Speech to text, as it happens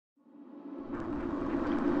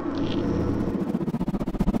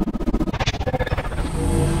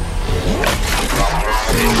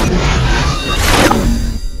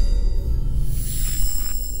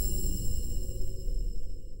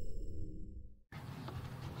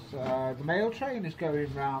So the mail train is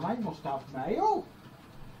going round. I must have mail.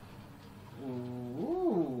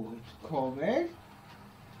 Ooh, it's coming.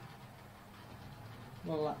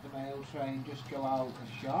 We'll let the mail train just go out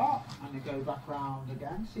a shot and then go back round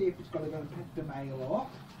again, see if it's going to go and pick the mail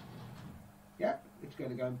up. Yep, it's going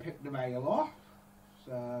to go and pick the mail up.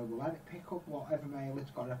 So we'll let it pick up whatever mail it's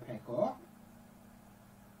got to pick up.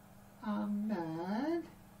 And then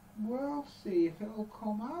we'll see if it'll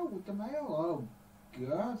come out with the mail. Oh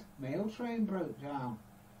God, mail train broke down.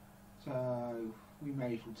 So we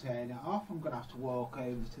may as well turn it off. I'm going to have to walk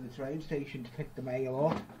over to the train station to pick the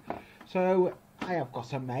mail up. So I have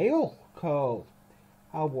got a mail call.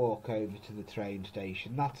 I'll walk over to the train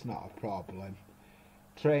station, that's not a problem.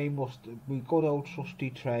 Good old trusty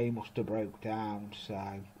train must have broke down,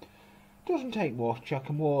 so doesn't take much. I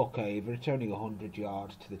can walk over. It's only 100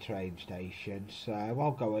 yards to the train station, so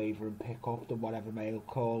I'll go over and pick up the whatever mail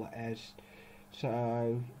call it is.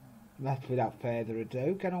 So let's, without further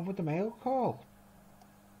ado, get on with the mail call.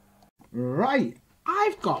 Right,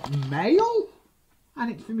 I've got mail,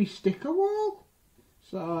 and it's for me sticker wall.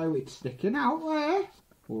 So it's sticking out there.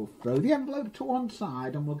 We'll throw the envelope to one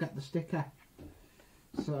side and we'll get the sticker.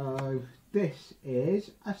 So this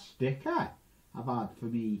is a sticker I've had for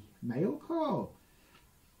me mail call,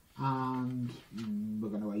 and we're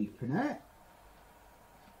going to open it,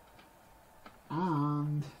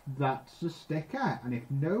 and that's the sticker. And if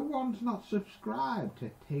no one's not subscribed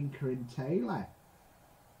to Tinkering Taylor,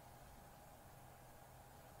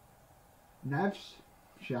 Nev's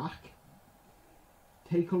Shack,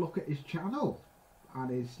 take a look at his channel,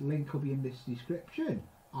 and his link will be in this description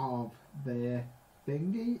of the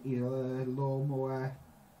thingy. He's a lawnmower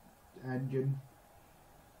engine,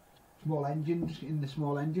 small engines in the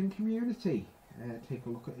small engine community. Take a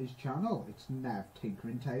look at his channel. It's Nev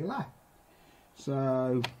Tinkering Taylor.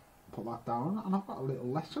 So put that down, and I've got a little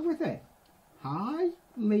letter with it. Hi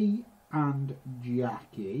Lee and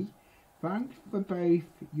Jackie, thanks for both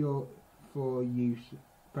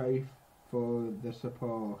for the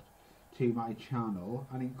support to my channel,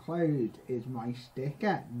 and enclosed is my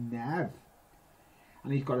sticker Nev.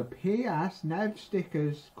 And he's got a PS, Nev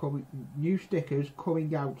stickers coming, new stickers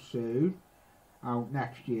coming out soon, out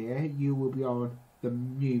next year. You will be on the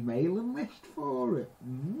new mailing list for it.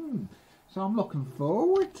 So I'm looking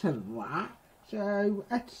forward to that. So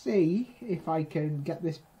let's see if I can get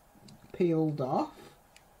this peeled off.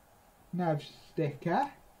 Nev sticker,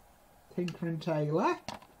 Tinkering Taylor.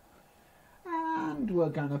 And we're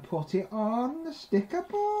going to put it on the sticker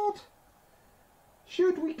board.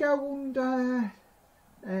 Should we go under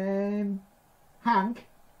Hank,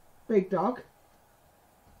 Big Dog?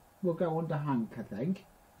 We'll go under Hank, I think,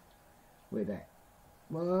 with it.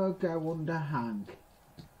 We'll go under Hank.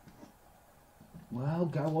 We'll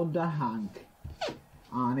go under Hank.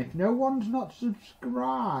 And if no one's not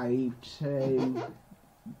subscribed to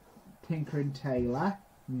Tinkering Taylor,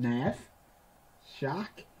 Nev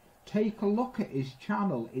Shack, take a look at his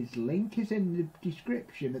channel. His link is in the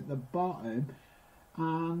description at the bottom.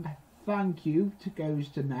 And thank you goes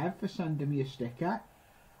to Nev for sending me a sticker.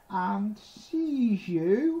 And see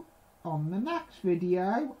you on the next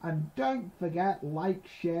video. And don't forget, like,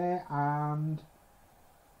 share, and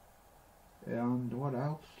what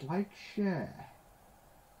else? Like, share.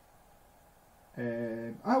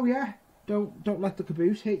 Oh yeah, don't let the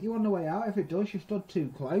caboose hit you on the way out. If it does, you stood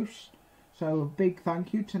too close. So a big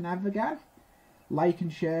thank you to Nev again. Like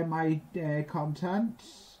and share my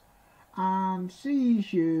contents, and see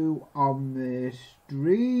you on the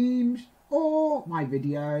streams or my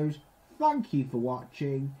videos. Thank you for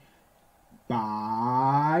watching.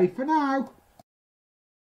 Bye for now.